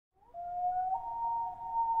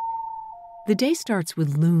The day starts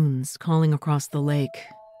with loons calling across the lake,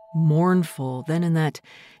 mournful, then in that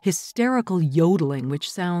hysterical yodeling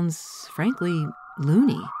which sounds, frankly,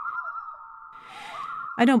 loony.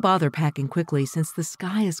 I don't bother packing quickly since the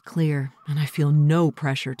sky is clear and I feel no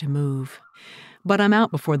pressure to move. But I'm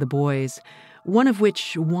out before the boys, one of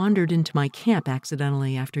which wandered into my camp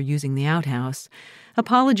accidentally after using the outhouse,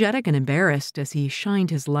 apologetic and embarrassed as he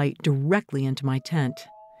shined his light directly into my tent.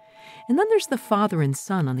 And then there's the father and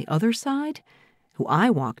son on the other side, who I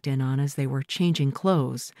walked in on as they were changing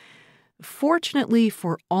clothes. Fortunately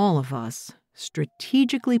for all of us,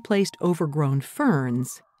 strategically placed overgrown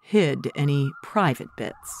ferns hid any private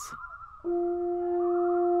bits.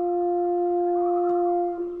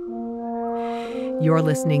 You're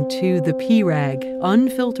listening to The P-Rag,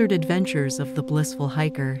 Unfiltered Adventures of the Blissful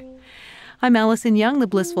Hiker. I'm Allison Young, the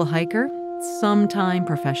Blissful Hiker, sometime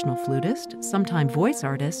professional flutist, sometime voice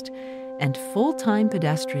artist, and full-time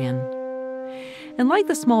pedestrian. And like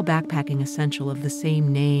the small backpacking essential of the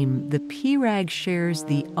same name, the P-Rag shares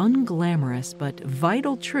the unglamorous but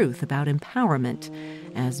vital truth about empowerment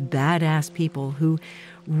as badass people who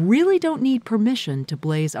really don't need permission to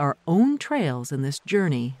blaze our own trails in this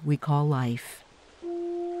journey we call life.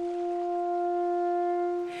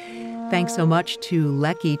 Thanks so much to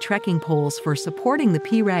Lecky Trekking Poles for supporting the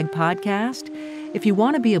P-Rag podcast. If you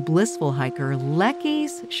want to be a blissful hiker,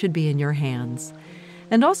 Lecky's should be in your hands.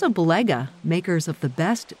 And also Belega, makers of the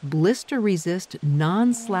best blister-resist,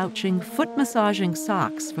 non-slouching, foot-massaging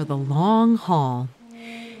socks for the long haul.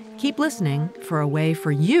 Keep listening for a way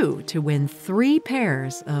for you to win 3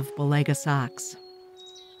 pairs of Belega socks.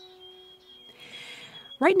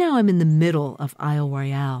 Right now I'm in the middle of Isle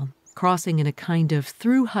Royale, crossing in a kind of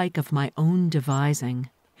through hike of my own devising.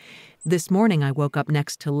 This morning I woke up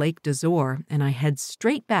next to Lake d'Azur and I head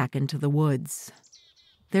straight back into the woods.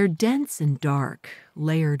 They're dense and dark,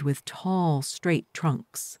 layered with tall, straight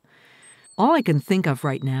trunks. All I can think of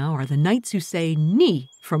right now are the knights who say "ni"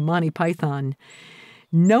 from Monty Python.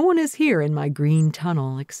 No one is here in my green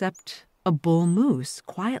tunnel except a bull moose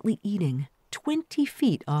quietly eating 20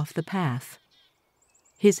 feet off the path.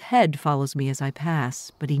 His head follows me as I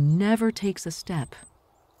pass, but he never takes a step.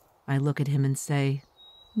 I look at him and say,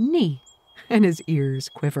 "Ni," and his ears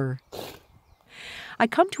quiver. I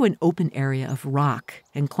come to an open area of rock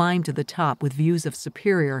and climb to the top with views of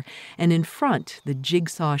Superior and in front the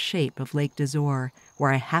jigsaw shape of Lake d'Azur,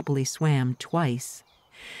 where I happily swam twice.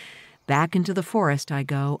 Back into the forest I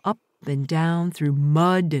go, up and down through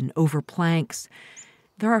mud and over planks.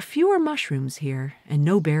 There are fewer mushrooms here and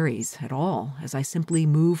no berries at all as I simply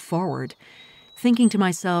move forward, thinking to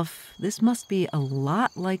myself, this must be a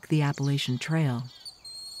lot like the Appalachian Trail.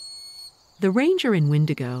 The ranger in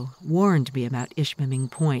Wendigo warned me about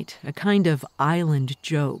Ishmeming Point, a kind of island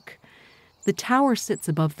joke. The tower sits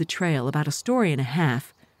above the trail about 1.5 stories,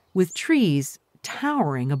 with trees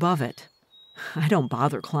towering above it. I don't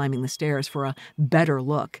bother climbing the stairs for a better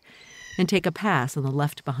look and take a pass on the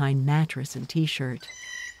left-behind mattress and t-shirt.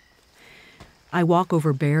 I walk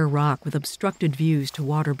over bare rock with obstructed views to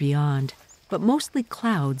water beyond, but mostly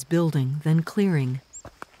clouds building, then clearing.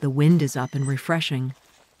 The wind is up and refreshing.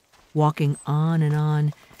 Walking on and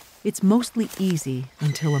on, it's mostly easy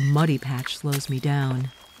until a muddy patch slows me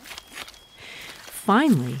down.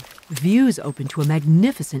 Finally, views open to a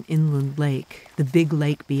magnificent inland lake, the big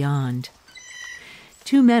lake beyond.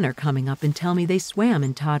 2 men are coming up and tell me they swam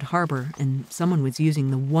in Todd Harbor and someone was using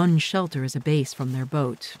the one shelter as a base from their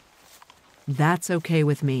boat. That's okay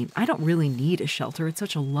with me. I don't really need a shelter. It's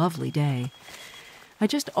such a lovely day. I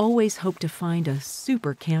just always hope to find a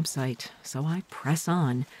super campsite, so I press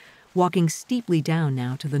on, walking steeply down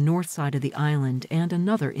now to the north side of the island and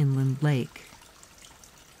another inland lake.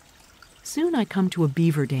 Soon I come to a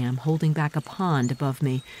beaver dam holding back a pond above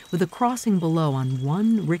me with a crossing below on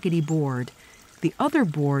one rickety board, the other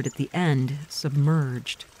board at the end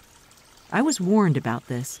submerged. I was warned about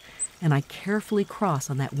this, and I carefully cross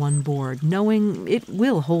on that one board, knowing it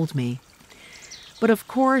will hold me. But of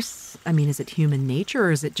course, is it human nature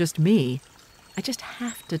or is it just me? I just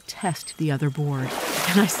have to test the other board,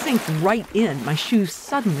 and I sink right in, my shoes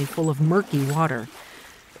suddenly full of murky water.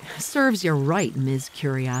 Serves you right, Ms.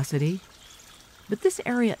 Curiosity. But this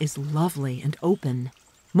area is lovely and open,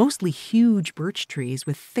 mostly huge birch trees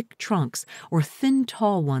with thick trunks or thin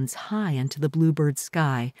tall ones high into the bluebird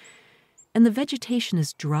sky, and the vegetation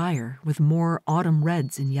is drier with more autumn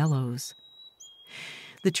reds and yellows.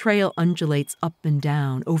 The trail undulates up and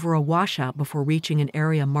down over a washout before reaching an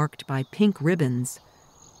area marked by pink ribbons.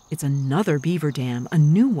 It's another beaver dam, a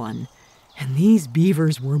new one, and these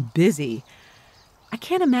beavers were busy. I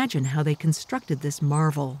can't imagine how they constructed this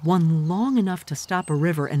marvel, one long enough to stop a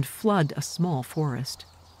river and flood a small forest.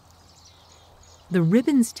 The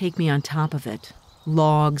ribbons take me on top of it,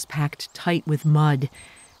 logs packed tight with mud,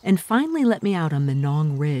 and finally let me out on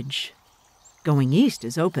Menong Ridge. Going east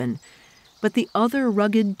is open, but the other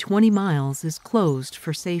rugged 20 miles is closed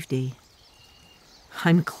for safety.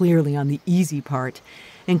 I'm clearly on the easy part,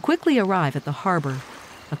 and quickly arrive at the harbor,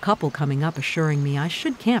 a couple coming up assuring me I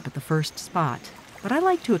should camp at the first spot, but I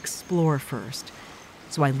like to explore first,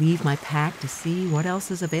 so I leave my pack to see what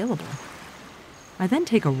else is available. I then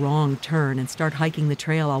take a wrong turn and start hiking the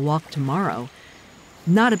trail I'll walk tomorrow.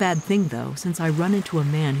 Not a bad thing, though, since I run into a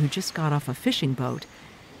man who just got off a fishing boat,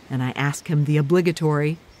 and I ask him the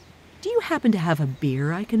obligatory, "Do you happen to have a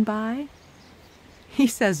beer I can buy?" He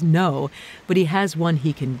says no, but he has one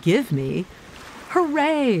he can give me.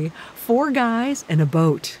 Hooray! 4 guys and a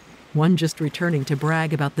boat, one just returning to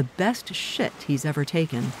brag about the best shit he's ever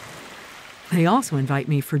taken. They also invite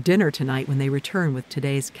me for dinner tonight when they return with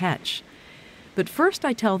today's catch. But first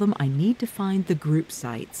I tell them I need to find the group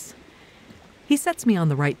sites. He sets me on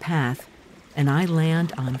the right path, and I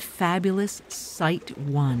land on fabulous Site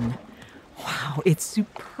 1. Wow, it's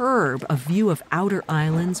superb, a view of outer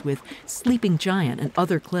islands with Sleeping Giant and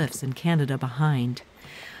other cliffs in Canada behind.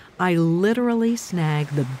 I literally snag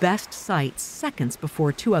the best site seconds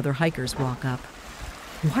before 2 other hikers walk up.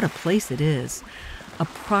 What a place it is. A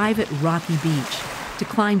private rocky beach to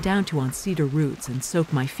climb down to on cedar roots and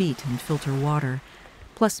soak my feet in filter water,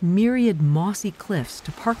 plus myriad mossy cliffs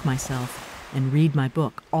to park myself and read my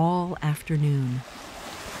book all afternoon.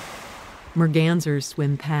 Mergansers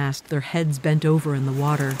swim past, their heads bent over in the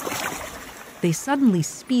water. They suddenly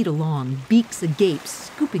speed along, beaks agape,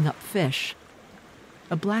 scooping up fish.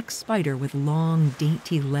 A black spider with long,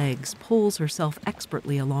 dainty legs pulls herself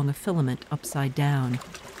expertly along a filament upside down,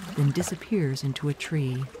 then disappears into a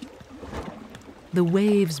tree. The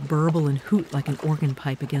waves burble and hoot like an organ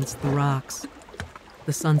pipe against the rocks.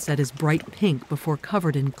 The sunset is bright pink before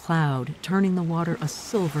covered in cloud, turning the water a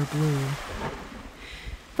silver blue.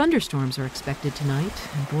 Thunderstorms are expected tonight,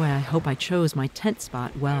 and boy, I hope I chose my tent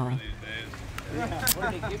spot well.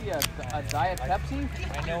 What did they give you, a Diet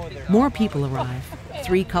Pepsi? More people arrive,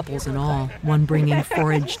 3 couples in all, one bringing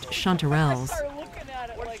foraged chanterelles.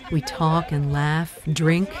 We talk and laugh,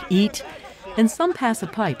 drink, eat, and some pass a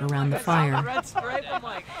pipe around the fire.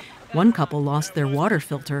 One couple lost their water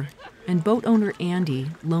filter, and boat owner Andy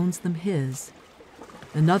loans them his.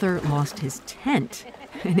 Another lost his tent,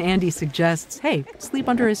 and Andy suggests, hey, sleep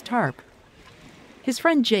under his tarp. His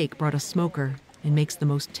friend Jake brought a smoker and makes the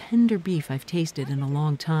most tender beef I've tasted in a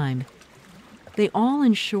long time. They all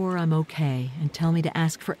ensure I'm okay and tell me to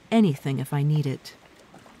ask for anything if I need it.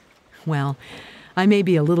 Well, I may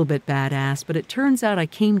be a little bit badass, but it turns out I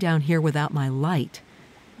came down here without my light.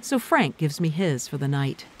 So Frank gives me his for the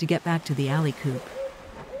night to get back to the alley coop.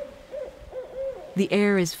 The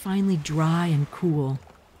air is finally dry and cool,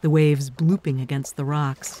 the waves blooping against the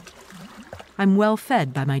rocks. I'm well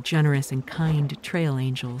fed by my generous and kind trail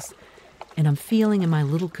angels, and I'm feeling in my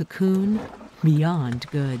little cocoon beyond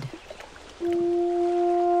good.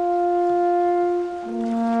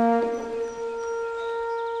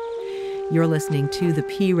 You're listening to The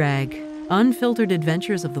P-Rag, Unfiltered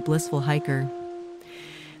Adventures of the Blissful Hiker.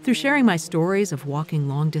 Through sharing my stories of walking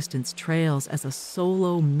long-distance trails as a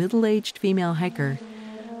solo, middle-aged female hiker,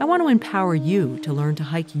 I want to empower you to learn to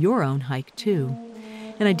hike your own hike, too.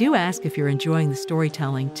 And I do ask, if you're enjoying the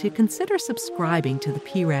storytelling, to consider subscribing to The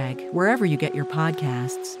P-Rag wherever you get your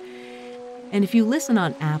podcasts. And if you listen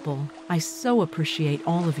on Apple, I so appreciate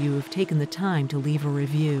all of you who've taken the time to leave a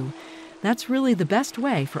review. That's really the best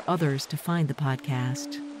way for others to find the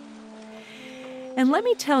podcast. And let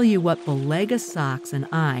me tell you what Belega Socks and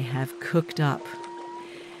I have cooked up.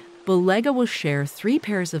 Belega will share 3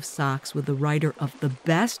 pairs of socks with the writer of the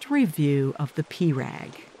best review of the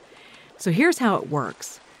P-Rag. So here's how it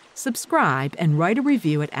works. Subscribe and write a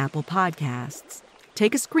review at Apple Podcasts.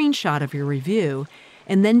 Take a screenshot of your review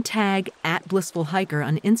and then tag @BlissfulHiker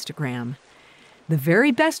on Instagram. The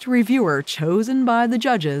very best reviewer chosen by the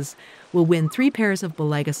judges will win 3 pairs of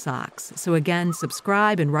Belega socks. So again,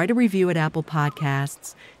 subscribe and write a review at Apple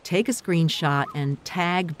Podcasts, take a screenshot, and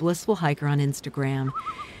tag Blissful Hiker on Instagram.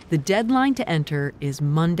 The deadline to enter is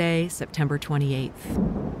Monday, September 28th.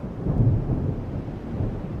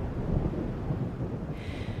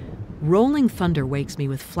 Rolling thunder wakes me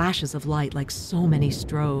with flashes of light like so many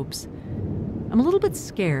strobes. I'm a little bit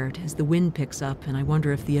scared as the wind picks up, and I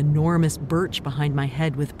wonder if the enormous birch behind my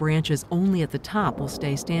head with branches only at the top will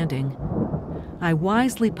stay standing. I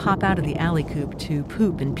wisely pop out of the alley coop to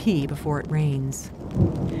poop and pee before it rains.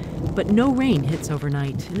 But no rain hits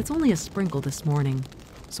overnight, and it's only a sprinkle this morning.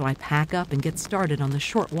 So I pack up and get started on the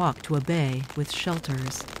short walk to a bay with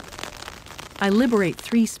shelters. I liberate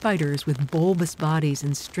 3 spiders with bulbous bodies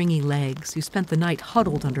and stringy legs who spent the night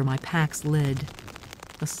huddled under my pack's lid.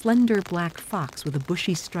 A slender black fox with a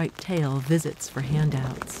bushy striped tail visits for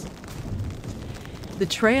handouts. The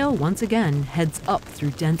trail, once again, heads up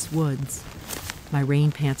through dense woods. My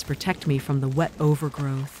rain pants protect me from the wet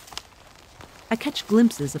overgrowth. I catch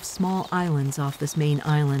glimpses of small islands off this main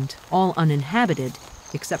island, all uninhabited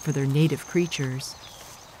except for their native creatures.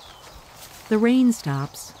 The rain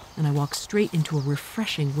stops, and I walk straight into a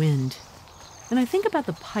refreshing wind. And I think about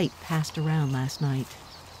the pipe passed around last night.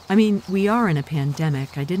 I mean, we are in a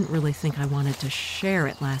pandemic. I didn't really think I wanted to share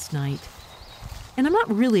it last night. And I'm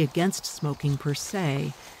not really against smoking per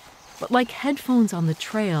se, but like headphones on the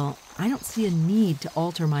trail, I don't see a need to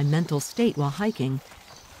alter my mental state while hiking,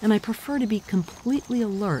 and I prefer to be completely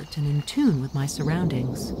alert and in tune with my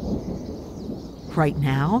surroundings. Right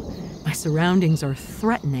now, my surroundings are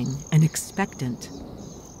threatening and expectant.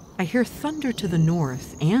 I hear thunder to the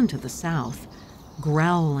north and to the south,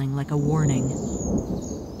 growling like a warning.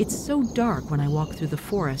 It's so dark when I walk through the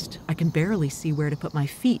forest, I can barely see where to put my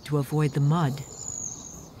feet to avoid the mud.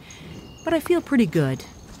 But I feel pretty good,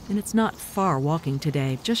 and it's not far walking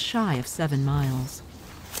today, just shy of 7 miles.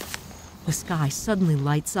 The sky suddenly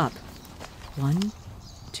lights up. 1,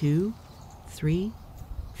 2, 3,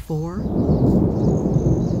 4.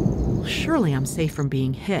 Surely I'm safe from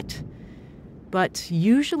being hit. But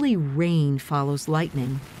usually rain follows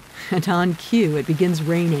lightning, and on cue it begins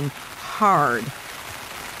raining hard.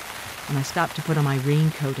 And I stop to put on my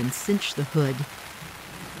raincoat and cinch the hood.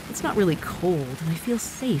 It's not really cold, and I feel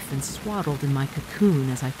safe and swaddled in my cocoon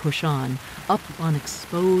as I push on, up on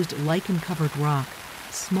exposed, lichen-covered rock,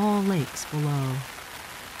 small lakes below.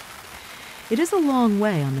 It is a long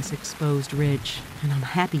way on this exposed ridge, and I'm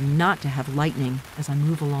happy not to have lightning as I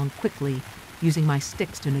move along quickly, using my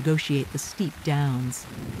sticks to negotiate the steep downs.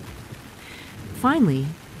 Finally,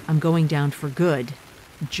 I'm going down for good,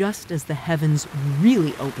 just as the heavens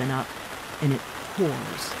really open up, and it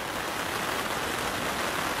pours.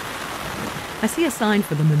 I see a sign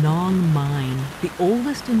for the Monong Mine, the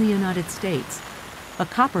oldest in the United States, a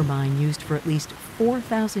copper mine used for at least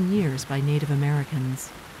 4,000 years by Native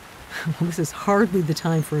Americans. Well, this is hardly the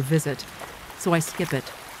time for a visit, so I skip it,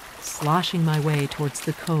 sloshing my way towards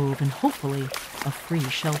the cove and hopefully a free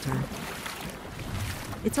shelter.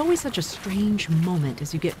 It's always such a strange moment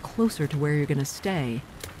as you get closer to where you're going to stay.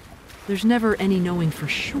 There's never any knowing for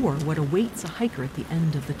sure what awaits a hiker at the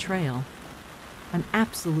end of the trail. I'm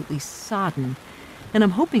absolutely sodden, and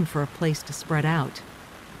I'm hoping for a place to spread out.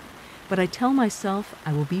 But I tell myself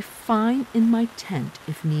I will be fine in my tent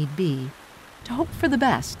if need be, to hope for the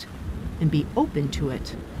best and be open to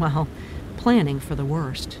it while planning for the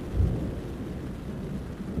worst.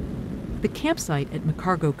 The campsite at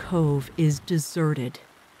McCargo Cove is deserted,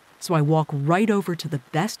 so I walk right over to the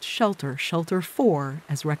best shelter, Shelter 4,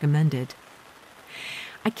 as recommended.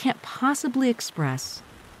 I can't possibly express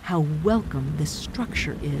how welcome this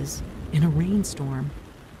structure is in a rainstorm.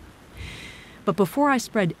 But before I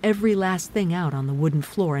spread every last thing out on the wooden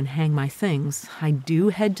floor and hang my things, I do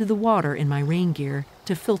head to the water in my rain gear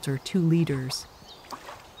to filter 2 liters.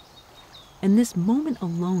 And this moment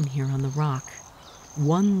alone here on the rock,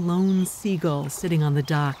 one lone seagull sitting on the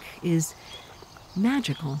dock, is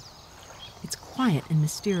magical. It's quiet and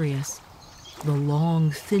mysterious. The long,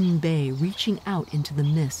 thin bay reaching out into the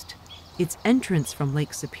mist, its entrance from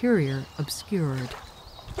Lake Superior obscured.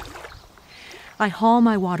 I haul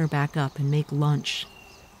my water back up and make lunch.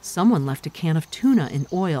 Someone left a can of tuna in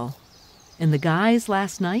oil, and the guys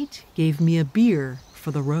last night gave me a beer for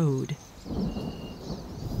the road.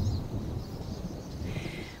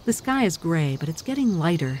 The sky is gray, but it's getting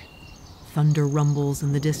lighter. Thunder rumbles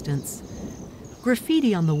in the distance.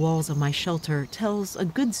 Graffiti on the walls of my shelter tells a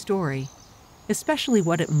good story, especially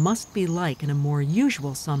what it must be like in a more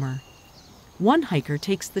usual summer. One hiker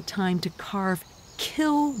takes the time to carve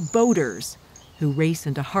 "Kill Boaters," who race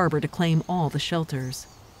into harbor to claim all the shelters.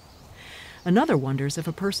 Another wonders if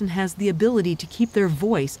a person has the ability to keep their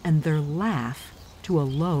voice and their laugh to a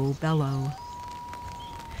low bellow.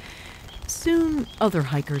 Soon, other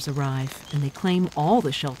hikers arrive, and they claim all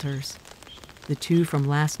the shelters. The 2 from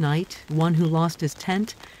last night, one who lost his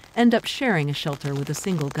tent, end up sharing a shelter with a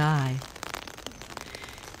single guy.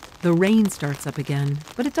 The rain starts up again,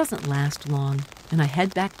 but it doesn't last long, and I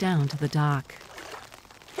head back down to the dock.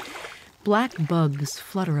 Black bugs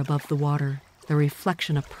flutter above the water, their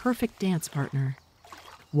reflection a perfect dance partner.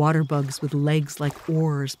 Water bugs with legs like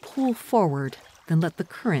oars pull forward, then let the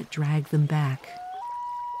current drag them back.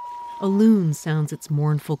 A loon sounds its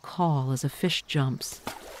mournful call as a fish jumps.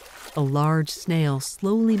 A large snail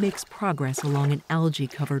slowly makes progress along an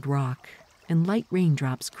algae-covered rock, and light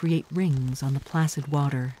raindrops create rings on the placid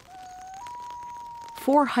water.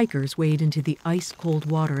 4 hikers wade into the ice-cold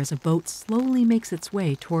water as a boat slowly makes its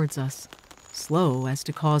way towards us, slow as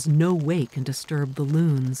to cause no wake and disturb the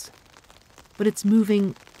loons. But it's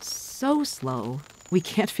moving so slow, we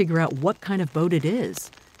can't figure out what kind of boat it is.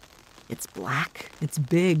 It's black, it's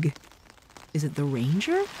big. Is it the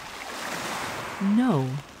Ranger? No,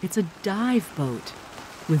 it's a dive boat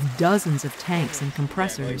with dozens of tanks and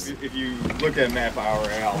compressors. Like if you look at a map of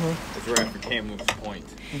Royale, it's right after Camel's Point.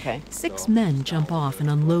 Okay. 6 men jump off and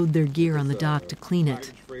unload their gear on the dock to clean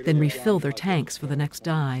it, then refill their tanks for the next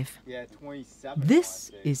dive.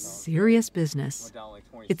 This is serious business.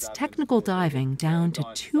 It's technical diving down to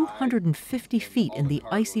 250 feet in the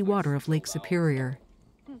icy water of Lake Superior.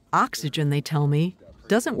 Oxygen, they tell me,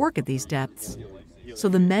 doesn't work at these depths. So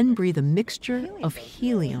the men breathe a mixture of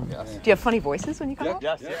helium. Do you have funny voices when you come out?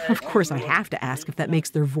 Yes. Of course, I have to ask if that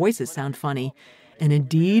makes their voices sound funny. And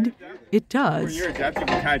indeed, it does. When you're a depth, you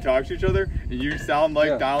can kind of talk to each other, and you sound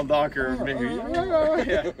like Donald Duck or maybe.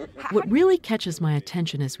 What really catches my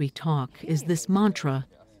attention as we talk is this mantra,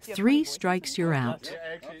 3 strikes, you're out.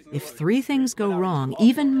 If 3 things go wrong,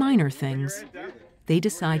 even minor things, they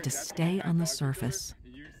decide to stay on the surface.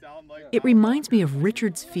 It reminds me of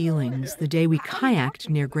Richard's feelings the day we kayaked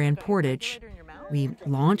near Grand Portage. We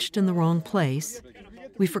launched in the wrong place,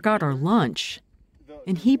 we forgot our lunch,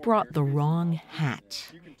 and he brought the wrong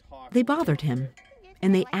hat. They bothered him,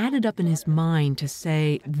 and they added up in his mind to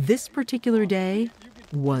say this particular day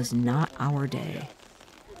was not our day.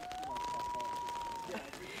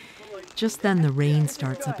 Just then the rain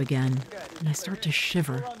starts up again, and I start to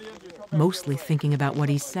shiver, mostly thinking about what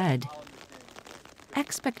he said.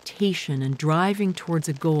 Expectation and driving towards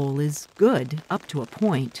a goal is good up to a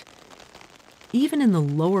point. Even in the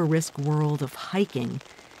lower risk world of hiking,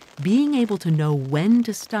 being able to know when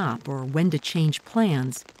to stop or when to change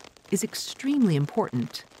plans is extremely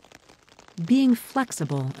important. Being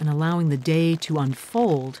flexible and allowing the day to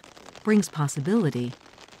unfold brings possibility.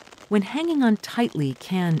 When hanging on tightly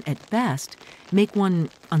can, at best, make one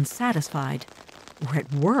unsatisfied, or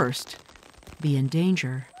at worst, be in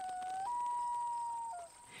danger.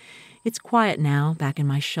 It's quiet now back in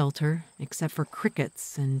my shelter, except for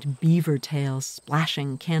crickets and beaver tails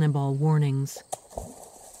splashing cannonball warnings.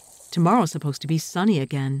 Tomorrow's supposed to be sunny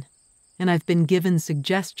again, and I've been given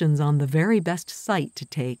suggestions on the very best site to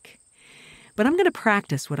take. But I'm going to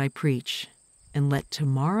practice what I preach and let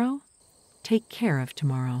tomorrow take care of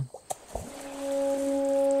tomorrow.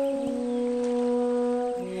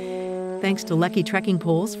 Thanks to Lecky Trekking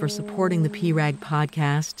Poles for supporting the P-Rag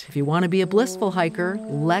podcast. If you want to be a blissful hiker,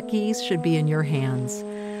 Lecky's should be in your hands.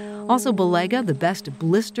 Also, Belega, the best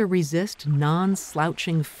blister-resist,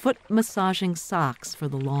 non-slouching, foot-massaging socks for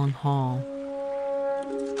the long haul.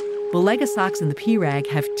 Belega Socks and the P-Rag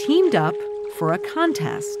have teamed up for a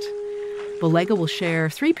contest. Belega will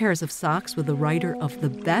share 3 pairs of socks with the writer of the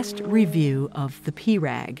best review of the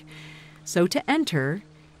P-Rag. So to enter,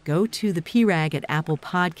 go to the P-Rag at Apple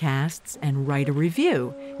Podcasts and write a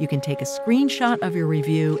review. You can take a screenshot of your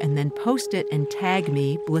review and then post it and tag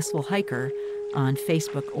me, Blissful Hiker, on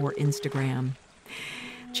Facebook or Instagram.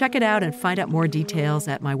 Check it out and find out more details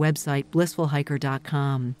at my website,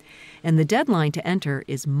 blissfulhiker.com. And the deadline to enter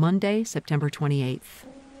is Monday, September 28th.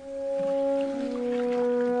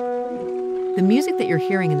 The music that you're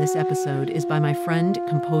hearing in this episode is by my friend,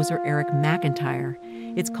 composer Eric McIntyre.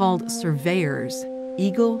 It's called Surveyors,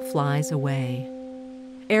 Eagle Flies Away.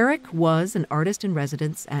 Eric was an artist in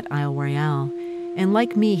residence at Isle Royale, and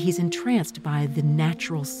like me, he's entranced by the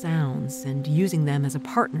natural sounds and using them as a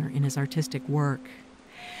partner in his artistic work.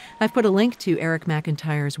 I've put a link to Eric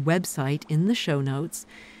McIntyre's website in the show notes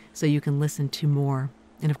so you can listen to more.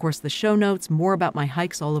 And of course, the show notes, more about my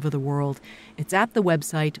hikes all over the world, it's at the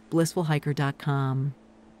website blissfulhiker.com.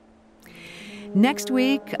 Next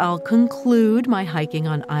week, I'll conclude my hiking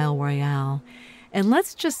on Isle Royale. And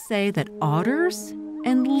let's just say that otters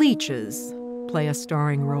and leeches play a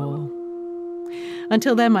starring role.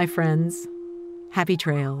 Until then, my friends, happy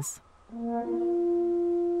trails.